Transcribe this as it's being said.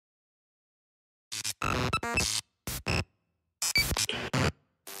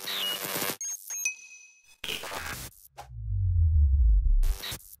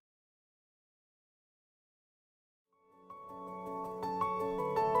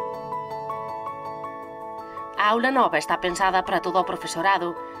A aula nova está pensada para todo o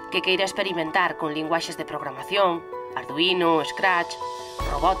profesorado que queira experimentar con linguaxes de programación, Arduino, Scratch,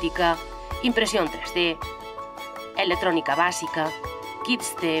 robótica, impresión 3D, electrónica básica,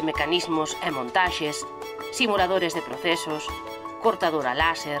 kits de mecanismos e montaxes, simuladores de procesos, cortadora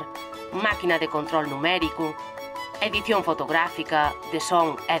láser, máquina de control numérico, edición fotográfica, de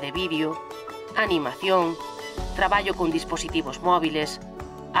son e de vídeo, animación, traballo con dispositivos móviles,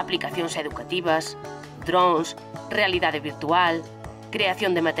 aplicacións educativas, drones, realidade virtual,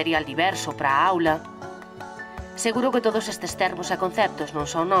 creación de material diverso para a aula. Seguro que todos estes termos e conceptos non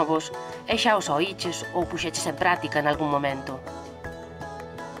son novos e xa os oíches ou puxeches en práctica en algún momento.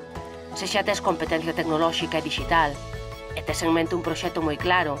 Se xa tes competencia tecnolóxica e digital e tes en mente un proxecto moi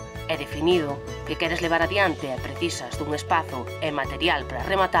claro e definido que queres levar adiante e precisas dun espazo e material para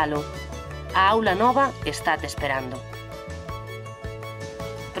rematalo, a aula nova está te esperando.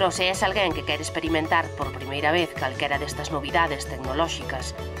 Pero se és alguén que quere experimentar por primeira vez calquera destas novidades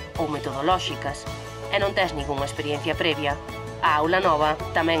tecnolóxicas ou metodolóxicas e non tes ningunha experiencia previa, a aula nova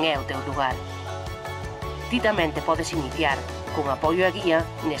tamén é o teu lugar. Ti tamén te podes iniciar con apoio e guía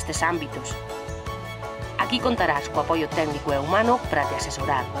nestes ámbitos. Aquí contarás co apoio técnico e humano para te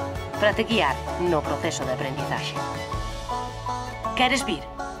asesorar, para te guiar no proceso de aprendizaxe. Queres vir?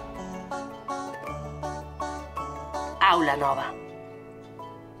 Aula nova.